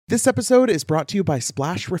This episode is brought to you by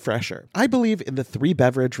Splash Refresher. I believe in the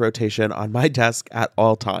 3-beverage rotation on my desk at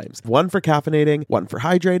all times. One for caffeinating, one for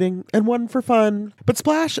hydrating, and one for fun. But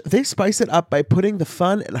Splash, they spice it up by putting the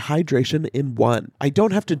fun and hydration in one. I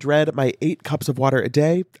don't have to dread my 8 cups of water a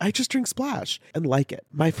day. I just drink Splash and like it.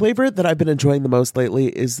 My flavor that I've been enjoying the most lately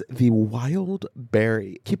is the Wild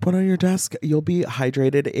Berry. Keep one on your desk. You'll be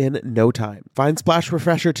hydrated in no time. Find Splash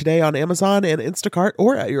Refresher today on Amazon and Instacart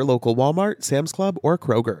or at your local Walmart, Sam's Club, or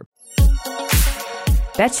Kroger.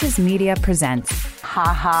 Betches Media presents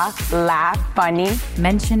Ha laugh, funny.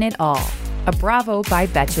 Mention It All, a Bravo by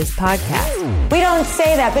Betches podcast. We don't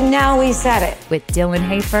say that, but now we said it. With Dylan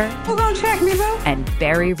Hafer. Who gonna check me, bro? And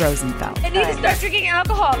Barry Rosenfeld. I need to start drinking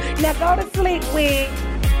alcohol. Now go to sleep, we.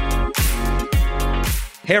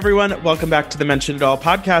 Hey everyone, welcome back to the Mention It All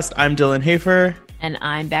podcast. I'm Dylan Hafer. And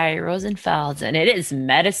I'm Barry Rosenfeld, and it is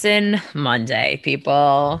Medicine Monday,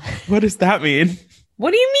 people. What does that mean?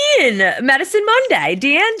 What do you mean? Medicine Monday,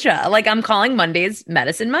 Deandra. Like, I'm calling Mondays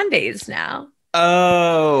Medicine Mondays now.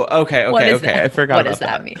 Oh, okay. I forgot what about does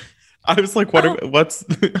that mean? I was like, I was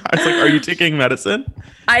like, are you taking medicine?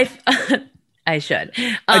 I should.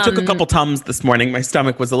 I took a couple Tums this morning. My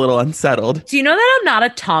stomach was a little unsettled. Do you know that I'm not a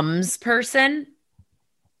Tums person?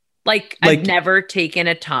 Like I've never taken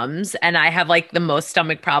a Tums, and I have like the most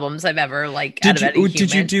stomach problems I've ever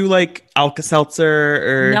Did you do like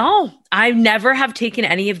Alka-Seltzer or No, I never have taken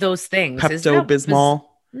any of those things. Pepto-Bismol?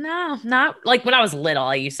 No, not like when I was little.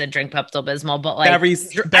 I used to drink Pepto-Bismol, but like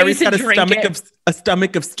Barry's got a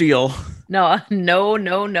stomach of steel. No. Maybe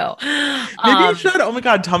you should. Oh my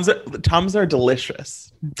God, Tums are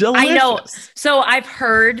delicious. Delicious. I know. So I've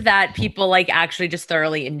heard that people like actually just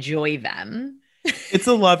thoroughly enjoy them. It's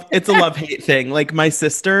a love-hate thing. Like my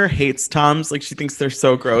sister hates Tums. Like she thinks they're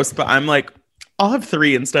so gross, but I'm like, I'll have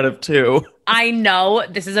 3 instead of 2. I know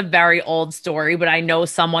this is a very old story, but I know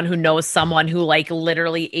someone who knows someone who like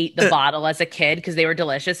literally ate the bottle as a kid because they were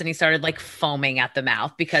delicious, and he started like foaming at the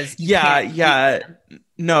mouth because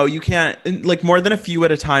no, you can't. Like more than a few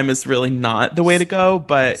at a time is really not the way to go.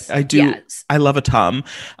 But I do. Yes. I love a Tum.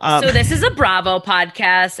 So this is a Bravo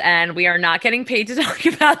podcast, and we are not getting paid to talk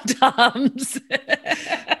about Tums.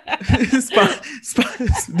 This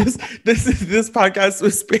podcast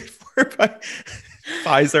was paid for by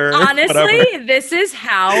Pfizer. Honestly, whatever. This is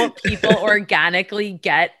how people organically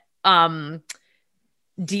get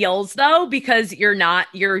deals though, because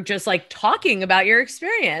you're just like talking about your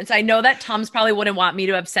experience. I know that Tums probably wouldn't want me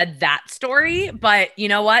to have said that story, but you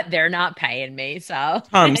know what? They're not paying me, so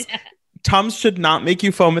Tums should not make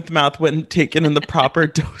you foam at the mouth when taken in the proper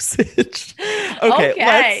dosage.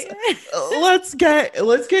 Okay. Let's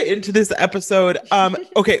get into this episode.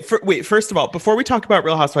 First of all, before we talk about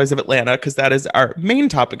Real Housewives of Atlanta, because that is our main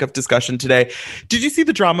topic of discussion today, did you see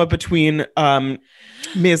the drama between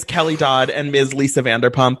Ms. Kelly Dodd and Ms. Lisa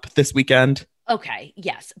Vanderpump this weekend? Okay,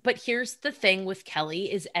 yes. But here's the thing with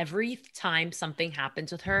Kelly is every time something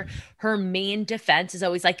happens with her, her main defense is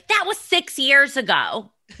always like, that was 6 years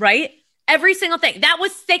ago, right? Every single thing. That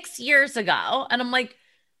was 6 years ago. And I'm like,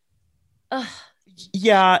 ugh.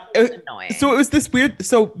 Yeah. Annoying. So it was this weird.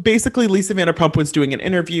 So basically, Lisa Vanderpump was doing an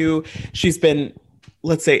interview. She's been,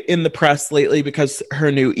 let's say, in the press lately because her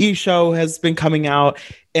new show has been coming out.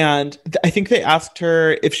 And I think they asked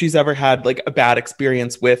her if she's ever had like a bad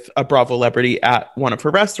experience with a Bravo celebrity at one of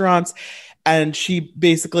her restaurants. And she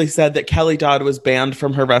basically said that Kelly Dodd was banned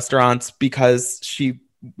from her restaurants because she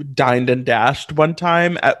dined and dashed one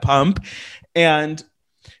time at Pump. And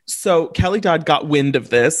so Kelly Dodd got wind of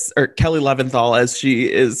this, or Kelly Leventhal, as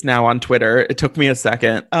she is now on Twitter. It took me a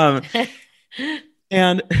second.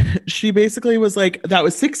 And she basically was like, that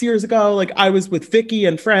was 6 years ago. Like I was with Vicky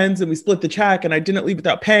and friends and we split the check and I didn't leave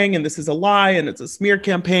without paying. And this is a lie. And it's a smear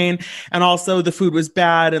campaign. And also the food was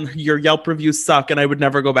bad and your Yelp reviews suck. And I would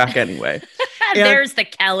never go back anyway. There's the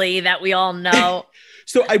Kelly that we all know.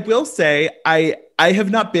 So I will say, I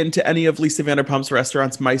have not been to any of Lisa Vanderpump's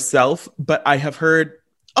restaurants myself, but I have heard,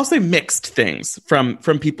 I'll say mixed things from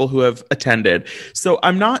people who have attended. So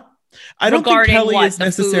I don't think Kelly is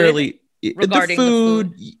necessarily regarding the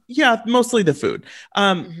food. Yeah, mostly the food.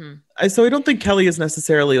 So I don't think Kelly is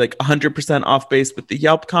necessarily like 100% off base with the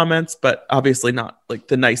Yelp comments, but obviously not like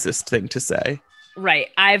the nicest thing to say. Right.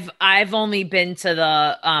 I've only been to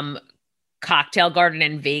the Cocktail Garden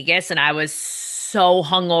in Vegas, and I was so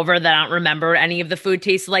hungover that I don't remember any of the food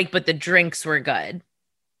tasted like, but the drinks were good.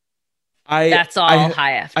 That's all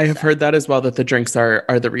I have heard that as well, that the drinks are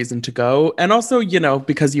the reason to go. And also,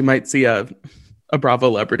 because you might see a Bravo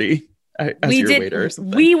celebrity as your waiter or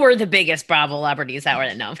something. We were the biggest Bravo celebrities that were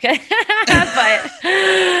in. No, okay.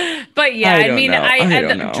 but yeah, I mean,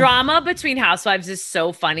 the drama between housewives is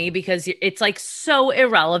so funny because it's like so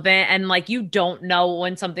irrelevant, and like you don't know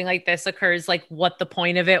when something like this occurs, like what the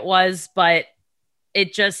point of it was, but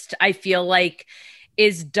it just, I feel like,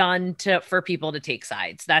 is done for people to take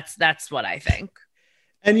sides. That's what I think.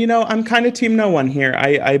 And, you know, I'm kind of team no one here.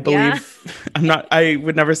 I believe I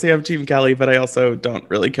would never say I'm team Kelly, but I also don't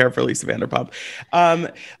really care for Lisa Vanderpump.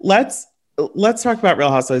 Let's talk about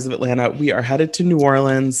Real Housewives of Atlanta. We are headed to New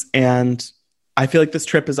Orleans, and I feel like this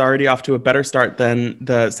trip is already off to a better start than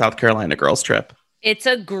the South Carolina girls trip. It's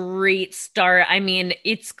a great start. I mean,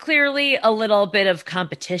 it's clearly a little bit of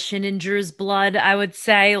competition in Drew's blood, I would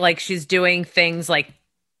say. Like, she's doing things like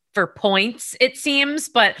for points, it seems,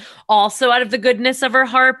 but also out of the goodness of her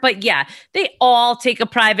heart. But yeah, they all take a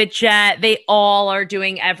private jet. They all are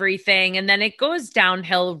doing everything. And then it goes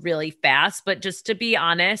downhill really fast. But just to be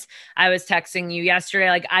honest, I was texting you yesterday,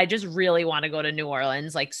 like, I just really want to go to New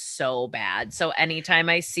Orleans, like, so bad. So anytime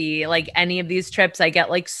I see like any of these trips, I get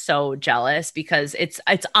like so jealous because it's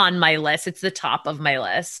on my list. It's the top of my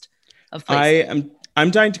list of places.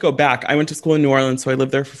 I'm dying to go back. I went to school in New Orleans, so I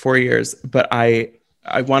lived there for 4 years, but I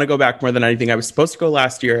want to go back more than anything. I was supposed to go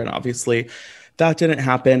last year, and obviously that didn't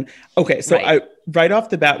happen. Okay, so right off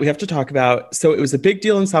the bat, we have to talk about, so it was a big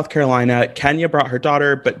deal in South Carolina. Kenya brought her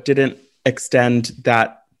daughter, but didn't extend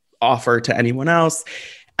that offer to anyone else.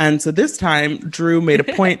 And so this time, Drew made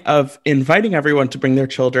a point of inviting everyone to bring their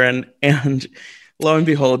children. And lo and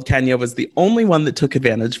behold, Kenya was the only one that took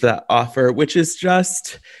advantage of that offer, which is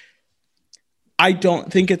just, I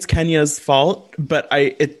don't think it's Kenya's fault, but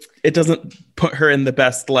it doesn't put her in the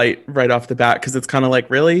best light right off the bat, because it's kind of like,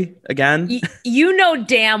 really? Again? You know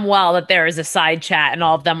damn well that there is a side chat and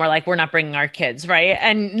all of them are like, we're not bringing our kids, right?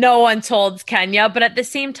 And no one told Kenya. But at the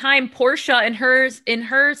same time, Portia in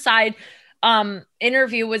her side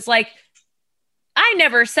interview was like, I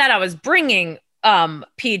never said I was bringing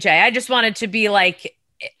PJ. I just wanted to be like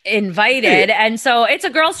invited. And so it's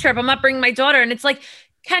a girls trip. I'm not bringing my daughter. And it's like,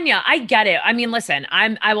 Kenya, I get it. I mean, listen,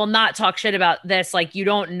 I will not talk shit about this. Like, you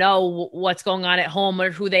don't know what's going on at home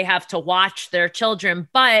or who they have to watch their children.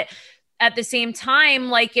 But at the same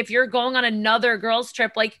time, like, if you're going on another girls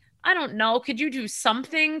trip, like, I don't know, could you do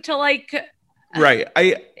something to like, right?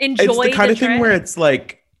 Enjoy it's the kind of trip? Thing where it's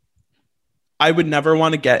like, I would never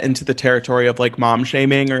want to get into the territory of like mom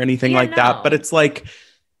shaming or anything that. But it's like,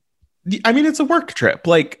 I mean, it's a work trip.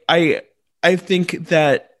 Like, I think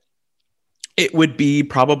that it would be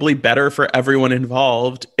probably better for everyone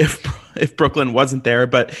involved if Brooklyn wasn't there,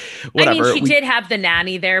 but whatever. I mean, she did have the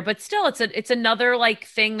nanny there, but still, it's another like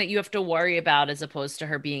thing that you have to worry about as opposed to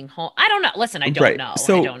her being home. I don't know. Listen, I don't know.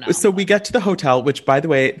 So, I don't know. So we get to the hotel, which, by the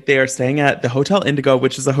way, they are staying at the Hotel Indigo,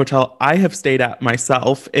 which is a hotel I have stayed at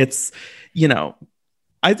myself. It's, you know,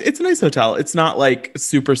 it's a nice hotel. It's not like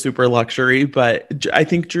super, super luxury, but I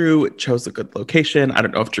think Drew chose a good location. I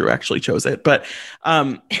don't know if Drew actually chose it, but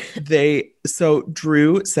so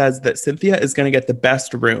Drew says that Cynthia is going to get the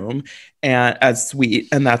best room as suite.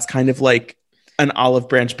 And that's kind of like an olive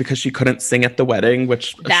branch because she couldn't sing at the wedding,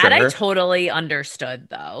 which I totally understood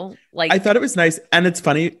though. Like, I thought it was nice. And it's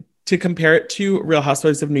funny to compare it to Real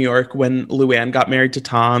Housewives of New York when Luann got married to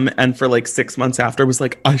Tom and for like 6 months after was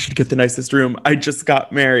like, I should get the nicest room. I just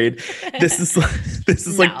got married. This is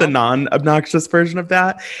like the non-obnoxious version of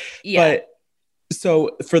that. Yeah. But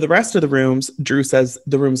so for the rest of the rooms, Drew says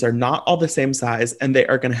the rooms are not all the same size and they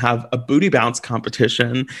are going to have a booty bounce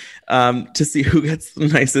competition to see who gets the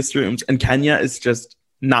nicest rooms. And Kenya is just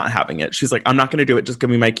not having it. She's like, I'm not going to do it. Just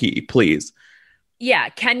give me my key, please. Yeah,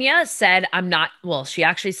 Kenya said, she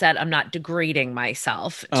actually said, I'm not degrading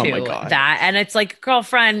myself to that. And it's like,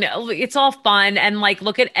 girlfriend, it's all fun. And like,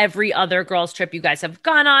 look at every other girls trip you guys have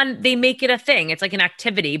gone on. They make it a thing. It's like an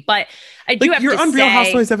activity. But I do have to say, you're on Real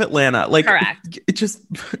Housewives of Atlanta. Like, correct. It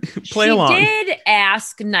just play along. She did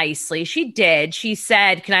ask nicely. She did. She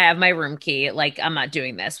said, can I have my room key? Like, I'm not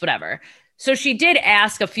doing this, whatever. So she did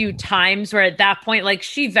ask a few times where at that point, like,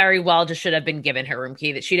 she very well just should have been given her room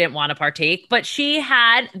key that she didn't want to partake. But she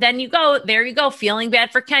had, there you go, feeling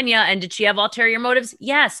bad for Kenya. And did she have ulterior motives?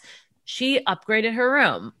 Yes. She upgraded her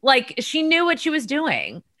room. Like, she knew what she was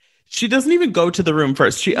doing. She doesn't even go to the room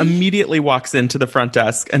first. She immediately walks into the front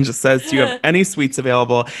desk and just says, do you have any suites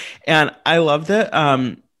available? And I love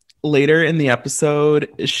that later in the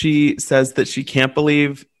episode, she says that she can't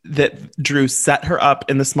believe that Drew set her up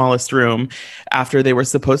in the smallest room after they were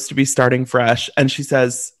supposed to be starting fresh. And she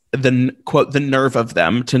says, quote, the nerve of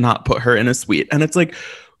them to not put her in a suite. And it's like,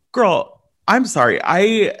 girl, I'm sorry.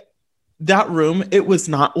 that room, it was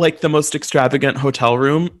not like the most extravagant hotel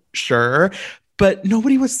room, sure, but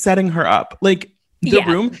nobody was setting her up. Like the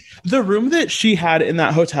room that she had in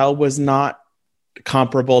that hotel was not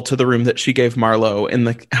comparable to the room that she gave Marlo in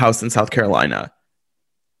the house in South Carolina.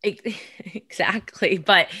 Exactly.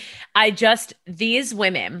 But these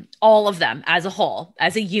women, all of them as a whole,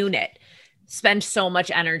 as a unit, spend so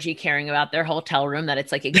much energy caring about their hotel room that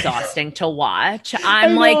it's like exhausting to watch.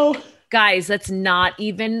 I'm like, guys, that's not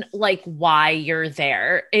even like why you're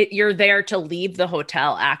there. You're there to leave the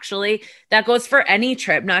hotel, actually. That goes for any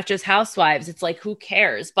trip, not just Housewives. It's like, who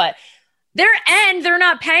cares? But they're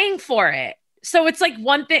not paying for it. So it's like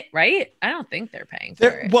one thing, right? I don't think they're paying for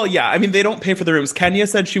it. Well, yeah. I mean, they don't pay for the rooms. Kenya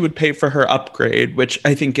said she would pay for her upgrade, which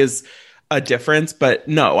I think is a difference. But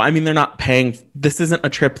no, I mean, they're not paying. This isn't a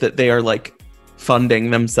trip that they are like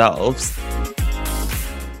funding themselves.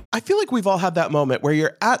 I feel like we've all had that moment where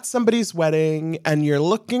you're at somebody's wedding and you're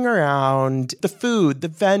looking around the food, the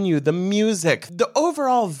venue, the music, the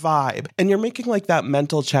overall vibe, and you're making like that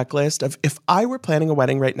mental checklist of, if I were planning a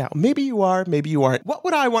wedding right now, maybe you are, maybe you aren't, what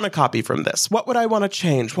would I want to copy from this? What would I want to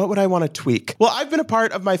change? What would I want to tweak? Well, I've been a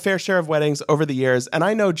part of my fair share of weddings over the years, and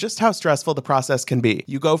I know just how stressful the process can be.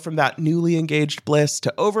 You go from that newly engaged bliss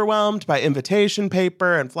to overwhelmed by invitation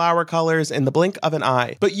paper and flower colors in the blink of an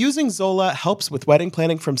eye. But using Zola helps with wedding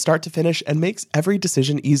planning from start to finish and makes every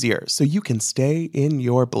decision easier so you can stay in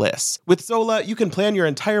your bliss. With Zola, you can plan your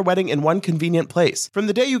entire wedding in one convenient place. From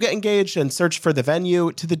the day you get engaged and search for the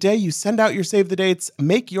venue to the day you send out your save the dates,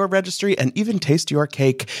 make your registry, and even taste your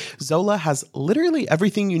cake, Zola has literally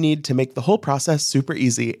everything you need to make the whole process super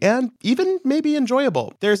easy and even maybe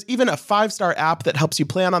enjoyable. There's even a 5-star app that helps you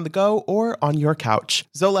plan on the go or on your couch.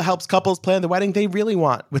 Zola helps couples plan the wedding they really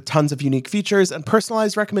want with tons of unique features and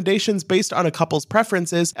personalized recommendations based on a couple's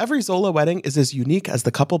preferences. Every Zola wedding is as unique as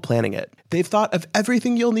the couple planning it. They've thought of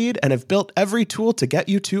everything you'll need and have built every tool to get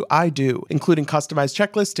you to I do, including customized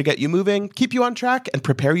checklists to get you moving, keep you on track, and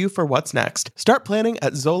prepare you for what's next. Start planning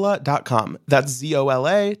at Zola.com. That's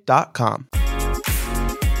Zola.com.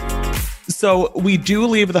 So we do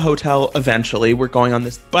leave the hotel eventually. We're going on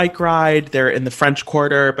this bike ride. They're in the French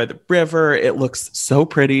Quarter by the river. It looks so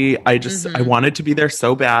pretty. I wanted to be there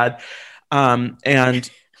so bad. And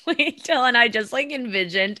wait till, and I just like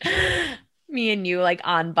envisioned me and you like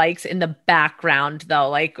on bikes in the background though,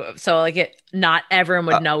 like so like not everyone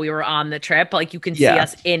would know we were on the trip, like you can see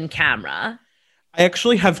us in camera. I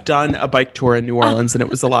actually have done a bike tour in New Orleans and it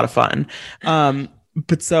was a lot of fun.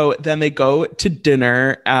 But so then they go to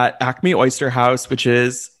dinner at Acme Oyster House, which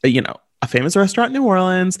is a famous restaurant in New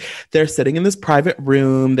Orleans. They're sitting in this private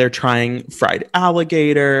room. They're trying fried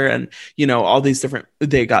alligator and, all these different,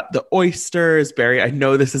 they got the oysters. Barry, I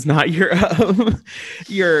know this is not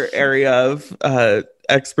your area of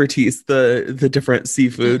expertise, the different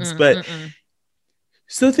seafoods, but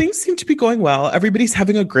so things seem to be going well. Everybody's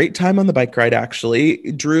having a great time on the bike ride,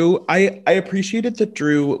 actually. Drew, I appreciated that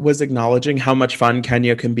Drew was acknowledging how much fun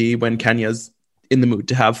Kenya can be when Kenya's in the mood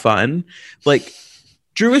to have fun. Like,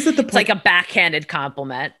 Drew is at the point. It's like a backhanded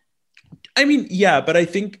compliment. I mean, yeah, but I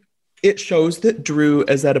think it shows that Drew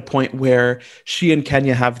is at a point where she and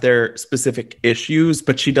Kenya have their specific issues,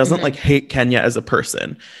 but she doesn't like hate Kenya as a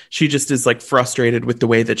person. She just is like frustrated with the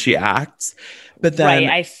way that she acts. But then right,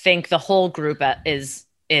 I think the whole group is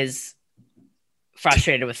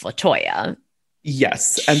frustrated with LaToya.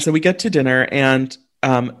 Yes. And so we get to dinner and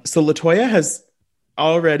so LaToya has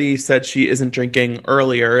already said she isn't drinking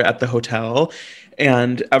earlier at the hotel.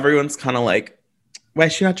 And everyone's kind of like, why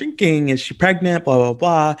is she not drinking? Is she pregnant? Blah, blah,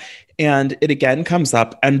 blah. And it again comes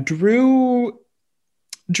up. And Drew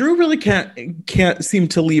really can't seem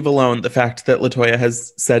to leave alone the fact that LaToya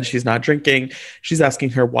has said she's not drinking. She's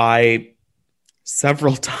asking her why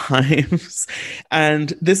several times.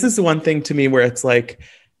 And this is one thing to me where it's like,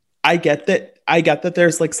 I get that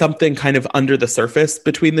there's like something kind of under the surface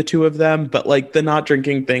between the two of them, but like the not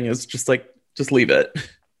drinking thing is just like, just leave it.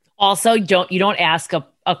 Also, you don't ask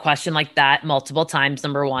a question like that multiple times,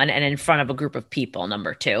 number one, and in front of a group of people,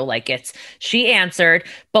 number two. Like she answered,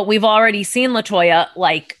 but we've already seen LaToya,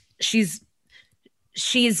 like she's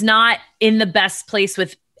not in the best place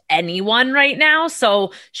with anyone right now.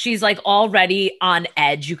 So she's like already on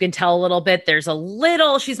edge. You can tell a little bit. She's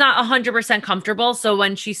not 100% comfortable. So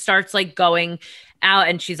when she starts like going out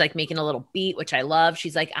and she's like making a little beat, which I love.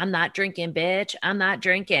 She's like, I'm not drinking, bitch. I'm not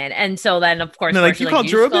drinking. And so then of course, like, you call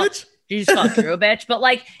Drew a bitch? You just call Drew a bitch. But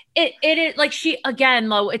like it is like she, again,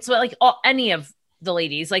 Lo, it's like any of the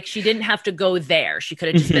ladies, like she didn't have to go there. She could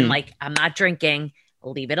have just been like, I'm not drinking,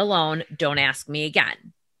 leave it alone. Don't ask me again.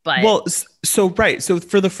 But well, so right. So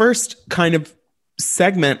for the first kind of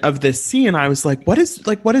segment of this scene, I was like, what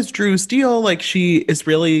is Drew's deal? Like, she is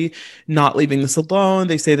really not leaving this alone.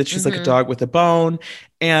 They say that she's like a dog with a bone.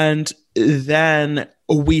 And then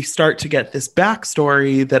we start to get this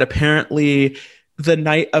backstory that apparently the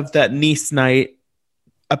night of that Nice night,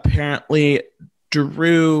 apparently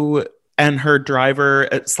Drew and her driver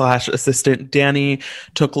 / assistant Danny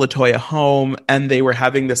took LaToya home, and they were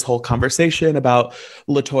having this whole conversation about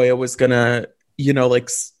LaToya was gonna, like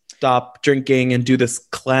stop drinking and do this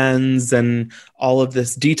cleanse and all of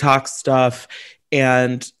this detox stuff.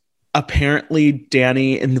 And apparently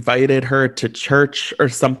Danny invited her to church or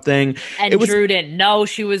something. And Drew didn't know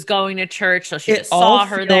she was going to church, so she just saw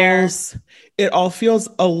her there. It all feels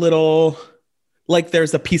a little like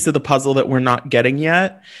there's a piece of the puzzle that we're not getting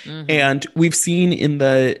yet. And we've seen in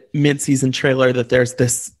the mid-season trailer that there's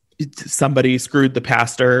this somebody screwed the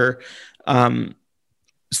pastor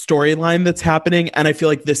storyline that's happening. And I feel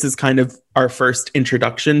like this is kind of our first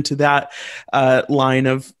introduction to that line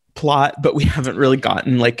of plot, but we haven't really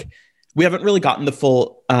gotten the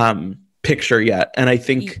full picture yet. And I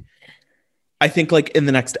think like in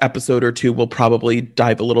the next episode or two, we'll probably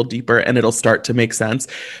dive a little deeper and it'll start to make sense.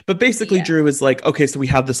 But basically Drew is like, okay, so we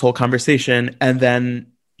have this whole conversation, and then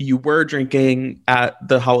you were drinking at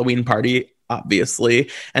the Halloween party, obviously,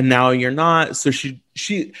 and now you're not. So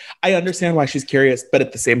I understand why she's curious, but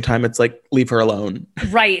at the same time, it's like, leave her alone.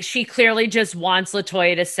 Right. She clearly just wants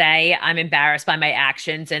LaToya to say, I'm embarrassed by my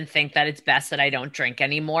actions and think that it's best that I don't drink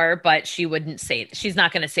anymore. But she's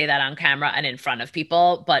not going to say that on camera and in front of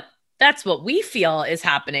people. But that's what we feel is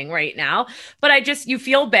happening right now. But you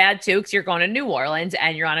feel bad too, because you're going to New Orleans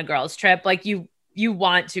and you're on a girls' trip. Like you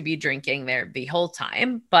want to be drinking there the whole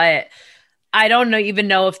time. But I don't even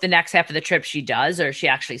know if the next half of the trip she does, or she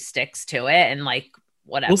actually sticks to it and like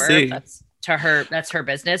whatever. We'll see. That's her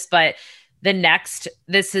business. But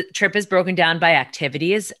this trip is broken down by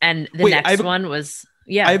activities, and the next one was.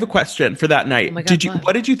 Yeah. I have a question for that night. Oh God,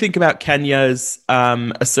 what did you think about Kenya's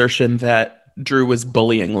assertion that Drew was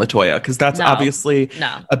bullying LaToya? Because that's obviously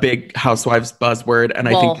a big Housewives buzzword, and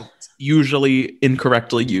I think it's usually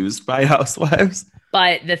incorrectly used by housewives.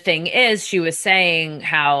 But the thing is, she was saying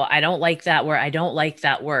how I don't like that word. I don't like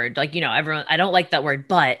that word. Like, everyone, I don't like that word,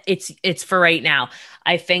 but it's for right now.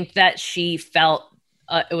 I think that she felt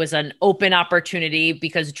it was an open opportunity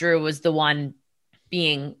because Drew was the one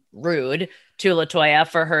being rude to LaToya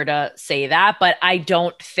for her to say that. But I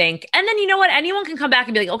don't think, and then you know what? Anyone can come back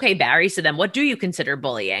and be like, okay, Barry, so then what do you consider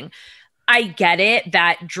bullying? I get it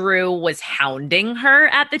that Drew was hounding her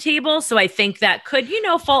at the table. So I think that could,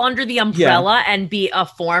 fall under the umbrella and be a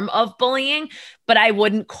form of bullying, but I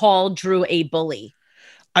wouldn't call Drew a bully.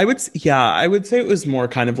 I would say it was more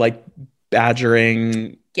kind of like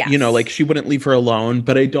badgering, like she wouldn't leave her alone,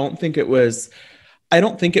 but I don't think it was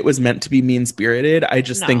meant to be mean-spirited. I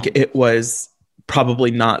just think it was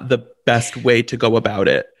probably not the best way to go about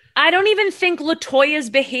it. I don't even think LaToya's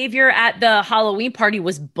behavior at the Halloween party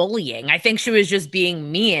was bullying. I think she was just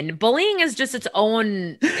being mean. Bullying is just its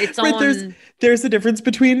own. There's a difference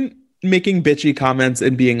between making bitchy comments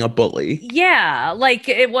and being a bully. Yeah, like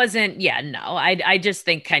it wasn't. Yeah, no. I just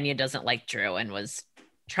think Kenya doesn't like Drew and was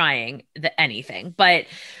trying anything. But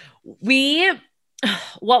what's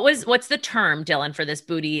the term, Dylan, for this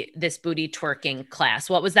booty twerking class?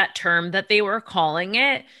 What was that term that they were calling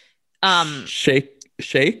it? Shake?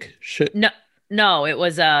 No, it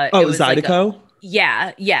was Zydeco?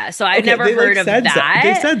 Yeah. So I've never heard of that.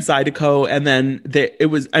 They said Zydeco, and then it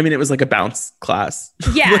was like a bounce class.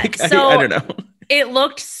 Yeah. So I don't know. It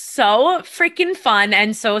looked so freaking fun,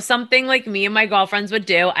 and so something like me and my girlfriends would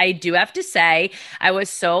do. I do have to say, I was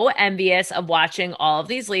so envious of watching all of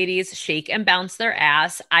these ladies shake and bounce their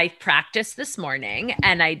ass. I practiced this morning,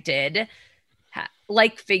 and I did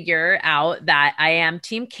figure out that I am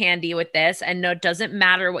team Candy with this, and no, it doesn't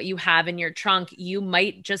matter what you have in your trunk. You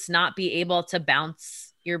might just not be able to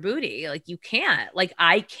bounce your booty. Like you can't, like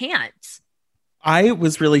I can't. I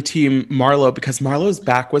was really team Marlo because Marlo's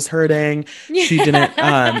back was hurting. She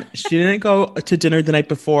didn't go to dinner the night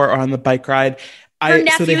before or on the bike ride. Her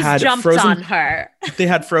nephews jumped on her. They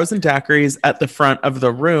had frozen daiquiris at the front of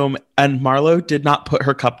the room, and Marlo did not put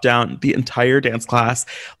her cup down the entire dance class.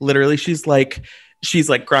 Literally, she's like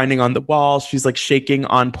grinding on the wall. She's like shaking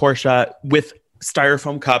on Portia with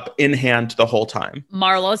styrofoam cup in hand the whole time.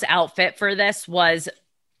 Marlo's outfit for this was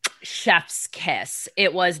chef's kiss.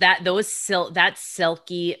 It was that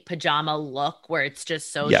silky pajama look where it's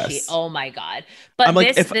just so oh my God. But I'm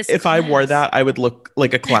like, if I wore that, I would look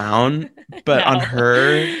like a clown. But on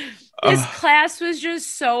her, This class was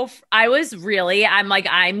just so, I'm like,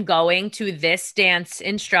 I'm going to this dance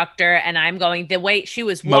instructor and I'm going the way she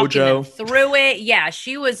was walking them through it. Yeah.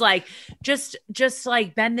 She was like, just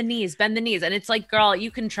like bend the knees. And it's like, girl, you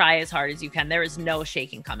can try as hard as you can. There is no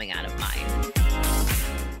shaking coming out of mine.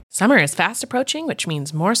 Summer is fast approaching, which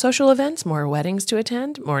means more social events, more weddings to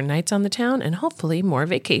attend, more nights on the town, and hopefully more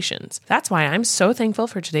vacations. That's why I'm so thankful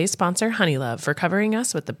for today's sponsor, Honeylove, for covering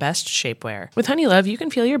us with the best shapewear. With Honeylove, you can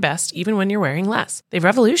feel your best even when you're wearing less. They've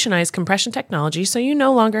revolutionized compression technology so you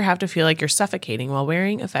no longer have to feel like you're suffocating while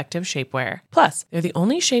wearing effective shapewear. Plus, they're the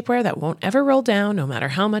only shapewear that won't ever roll down no matter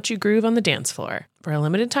how much you groove on the dance floor. For a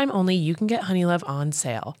limited time only, you can get Honeylove on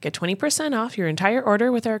sale. Get 20% off your entire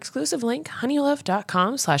order with our exclusive link,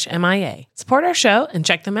 honeylove.com/MIA. Support our show and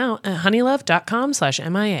check them out at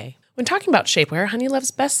honeylove.com/MIA. When talking about shapewear,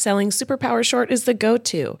 Honeylove's best-selling Superpower Short is the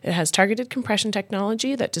go-to. It has targeted compression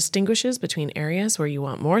technology that distinguishes between areas where you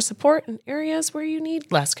want more support and areas where you need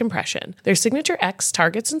less compression. Their Signature X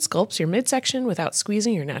targets and sculpts your midsection without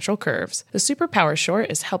squeezing your natural curves. The Superpower Short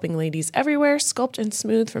is helping ladies everywhere sculpt and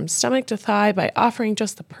smooth from stomach to thigh by offering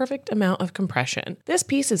just the perfect amount of compression. This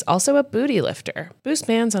piece is also a booty lifter. Boost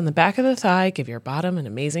bands on the back of the thigh give your bottom an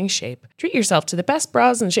amazing shape. Treat yourself to the best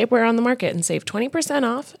bras and shapewear on the market and save 20%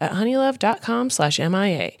 off at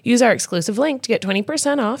honeylove.com/MIA. Use our exclusive link to get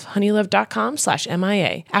 20% off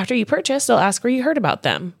honeylove.com/MIA. After you purchase, they'll ask where you heard about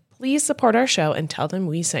them. Please support our show and tell them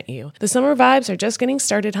we sent you. The summer vibes are just getting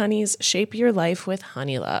started, honeys. Shape your life with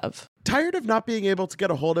Honeylove. Tired of not being able to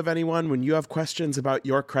get a hold of anyone when you have questions about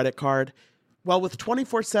your credit card? Well, with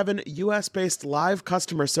 24/7 US-based live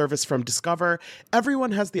customer service from Discover,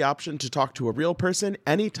 everyone has the option to talk to a real person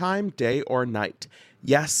anytime, day or night.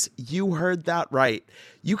 Yes, you heard that right.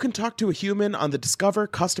 You can talk to a human on the Discover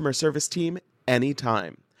customer service team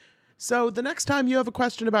anytime. So the next time you have a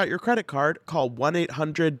question about your credit card, call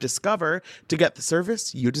 1-800-DISCOVER to get the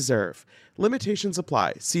service you deserve. Limitations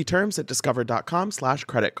apply. See terms at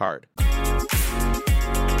discover.com/creditcard.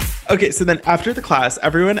 Okay, so then after the class,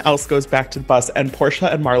 everyone else goes back to the bus and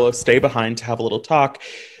Portia and Marlo stay behind to have a little talk.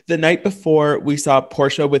 The night before, we saw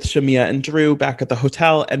Portia with Shamia and Drew back at the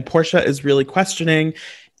hotel, and Portia is really questioning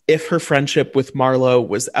if her friendship with Marlo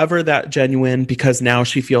was ever that genuine, because now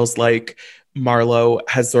she feels like Marlo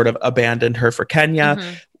has sort of abandoned her for Kenya,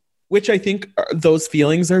 which I think those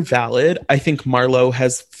feelings are valid. I think Marlo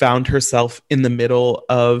has found herself in the middle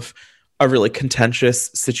of a really contentious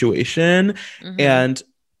situation, and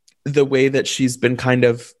the way that she's been kind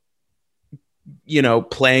of, you know,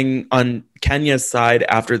 playing on Kenya's side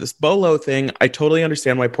after this Bolo thing, I totally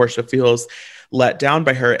understand why Portia feels let down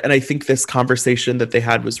by her. And I think this conversation that they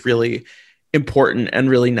had was really important and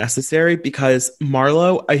really necessary, because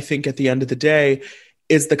Marlo, I think at the end of the day,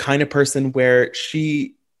 is the kind of person where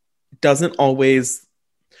she doesn't always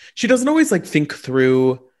like think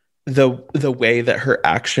through the way that her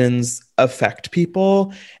actions affect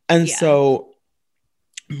people. And so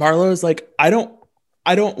Marlo's like, I don't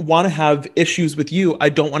want to have issues with you. I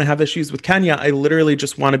don't want to have issues with Kenya. I literally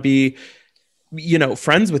just want to be, you know,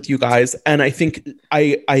 friends with you guys. And I think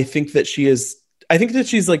that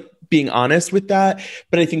she's like being honest with that,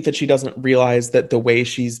 but I think that she doesn't realize that the way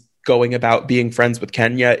she's going about being friends with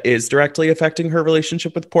Kenya is directly affecting her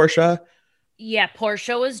relationship with Portia. Yeah,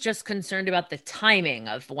 Portia was just concerned about the timing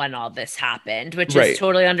of when all this happened, which is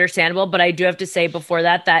totally understandable. But I do have to say before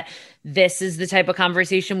that this is the type of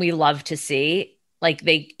conversation we love to see. Like,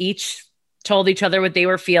 they each told each other what they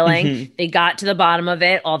were feeling. They got to the bottom of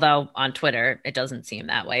it, although on Twitter it doesn't seem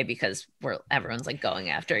that way because everyone's like going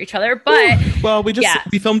after each other. But well, we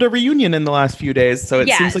filmed a reunion in the last few days, so it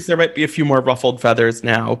seems like there might be a few more ruffled feathers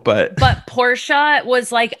now. But Portia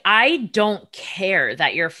was like, I don't care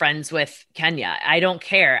that you're friends with Kenya. I don't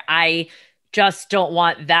care. I just don't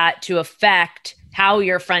want that to affect how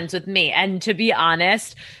you're friends with me. And to be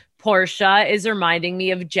honest, Portia is reminding me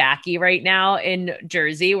of Jackie right now in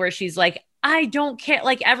Jersey, where she's like, I don't care.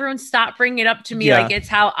 Like, everyone stop bringing it up to me. Like, it's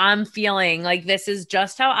how I'm feeling. Like, this is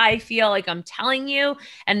just how I feel. Like, I'm telling you,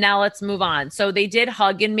 and now let's move on. So they did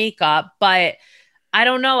hug and make up, but I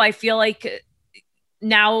don't know. I feel like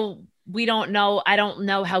now we don't know. I don't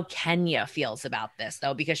know how Kenya feels about this,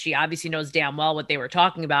 though, because she obviously knows damn well what they were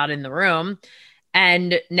talking about in the room.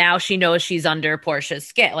 And now she knows she's under Portia's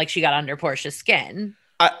skin. Like, she got under Portia's skin.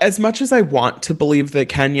 As much as I want to believe that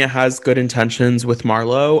Kenya has good intentions with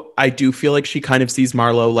Marlo, I do feel like she kind of sees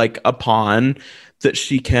Marlo like a pawn that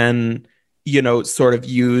she can, you know, sort of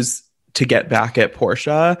use to get back at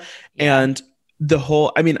Portia. And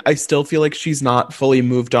I still feel like she's not fully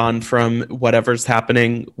moved on from whatever's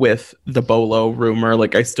happening with the Bolo rumor.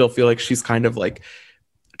 Like, I still feel like she's kind of like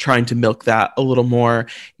trying to milk that a little more.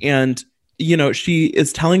 And, you know, she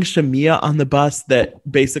is telling Shamea on the bus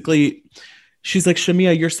that basically she's like,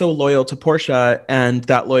 Shamea, you're so loyal to Portia, and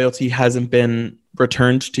that loyalty hasn't been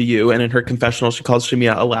returned to you. And in her confessional, she calls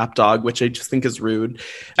Shamea a lapdog, which I just think is rude.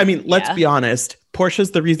 I mean, let's be honest.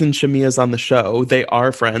 Portia's the reason Shamea's on the show. They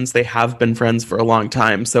are friends. They have been friends for a long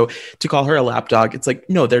time. So to call her a lapdog, it's like,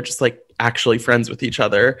 no, they're just like actually friends with each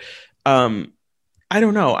other. I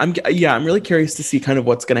don't know. I'm really curious to see kind of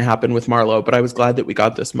what's going to happen with Marlo, but I was glad that we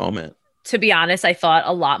got this moment. To be honest, I thought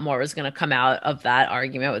a lot more was going to come out of that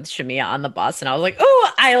argument with Shamea on the bus. And I was like,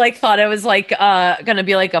 oh, I like thought it was like going to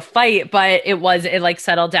be like a fight, but it like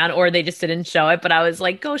settled down, or they just didn't show it. But I was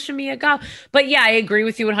like, go Shamea, go. But yeah, I agree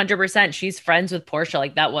with you 100%. She's friends with Portia.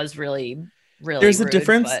 Like that was really, really There's rude, a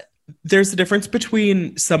difference. But there's a difference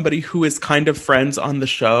between somebody who is kind of friends on the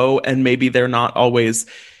show and maybe they're not always,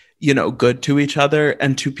 you know, good to each other,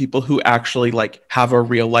 and two people who actually like have a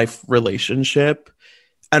real life relationship.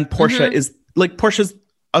 And Portia is like, Portia's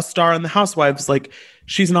a star on the Housewives. Like,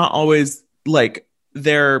 she's not always like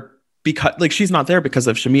there because like she's not there because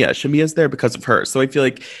of Shamea. Shamea's there because of her. So I feel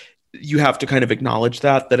like you have to kind of acknowledge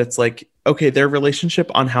that it's like, okay, their relationship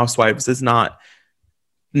on Housewives is not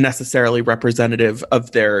necessarily representative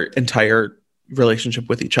of their entire relationship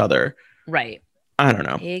with each other. right. I don't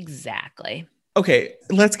know. Exactly. Okay,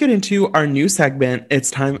 let's get into our new segment.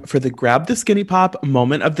 It's time for the Grab the Skinny Pop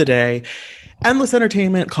moment of the day. Endless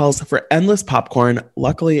Entertainment calls for endless popcorn.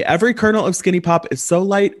 Luckily, every kernel of Skinny Pop is so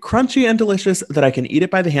light, crunchy, and delicious that I can eat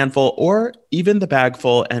it by the handful or even the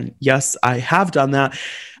bagful. And yes, I have done that.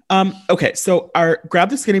 Okay, so our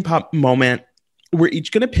Grab the Skinny Pop moment, we're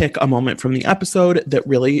each going to pick a moment from the episode that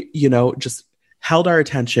really, you know, just held our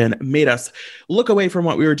attention, made us look away from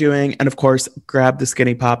what we were doing, and of course, grab the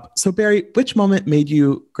Skinny Pop. So Barry, which moment made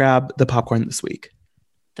you grab the popcorn this week?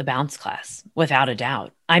 The bounce class, without a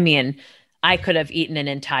doubt. I mean, I could have eaten an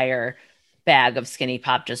entire bag of Skinny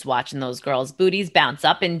Pop just watching those girls' booties bounce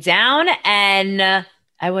up and down, and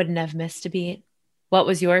I wouldn't have missed a beat. What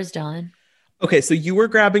was yours, Dylan? Okay, so you were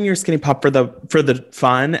grabbing your Skinny Pop for the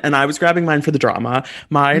fun, and I was grabbing mine for the drama.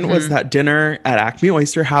 Mine was that dinner at Acme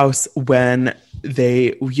Oyster House when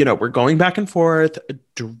they, you know, were going back and forth,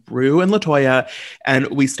 Drew and LaToya, and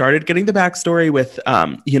we started getting the backstory with,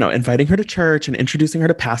 you know, inviting her to church and introducing her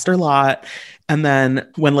to Pastor Lot. And then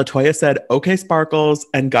when LaToya said, "Okay, Sparkles,"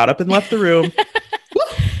 and got up and left the room.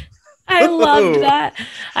 I love that.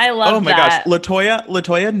 I love that. Oh my gosh.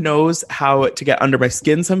 LaToya knows how to get under my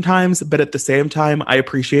skin sometimes, but at the same time, I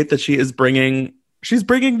appreciate that she's bringing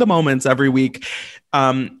the moments every week.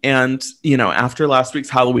 And you know, after last week's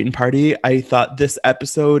Halloween party, I thought this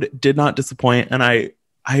episode did not disappoint. And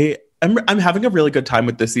I'm having a really good time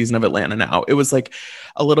with this season of Atlanta now. It was like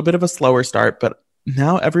a little bit of a slower start, but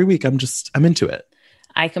now every week I'm into it.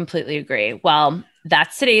 I completely agree. Well,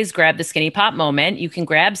 that's today's Grab the Skinny Pop moment. You can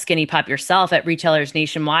grab Skinny Pop yourself at retailers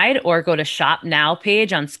nationwide or go to Shop Now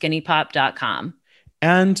page on skinnypop.com.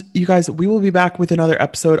 And you guys, we will be back with another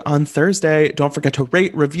episode on Thursday. Don't forget to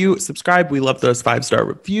rate, review, subscribe. We love those 5-star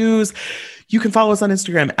reviews. You can follow us on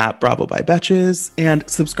Instagram at Bravo by Betches and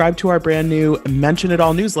subscribe to our brand new Mention It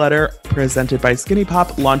All newsletter presented by Skinny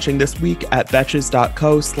Pop, launching this week at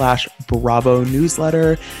betches.co/Bravo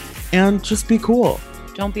newsletter. And just be cool.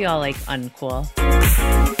 Don't be all like uncool.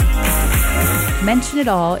 Mention It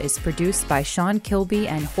All is produced by Sean Kilby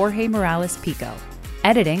and Jorge Morales Pico.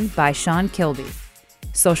 Editing by Sean Kilby.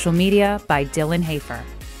 Social media by Dylan Hafer.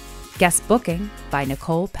 Guest booking by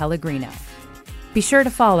Nicole Pellegrino. Be sure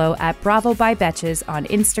to follow at Bravo by Betches on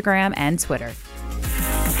Instagram and Twitter.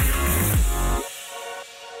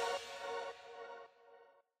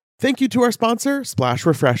 Thank you to our sponsor, Splash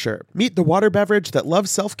Refresher. Meet the water beverage that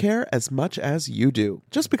loves self-care as much as you do.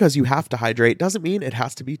 Just because you have to hydrate doesn't mean it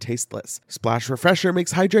has to be tasteless. Splash Refresher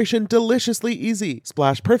makes hydration deliciously easy.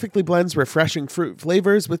 Splash perfectly blends refreshing fruit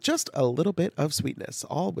flavors with just a little bit of sweetness,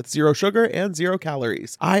 all with 0 sugar and 0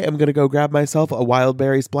 calories. I am going to go grab myself a wild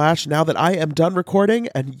berry splash now that I am done recording,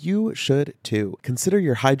 and you should too. Consider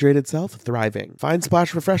your hydrated self thriving. Find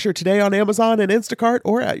Splash Refresher today on Amazon and Instacart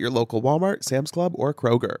or at your local Walmart, Sam's Club, or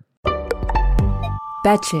Kroger.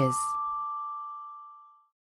 Betches.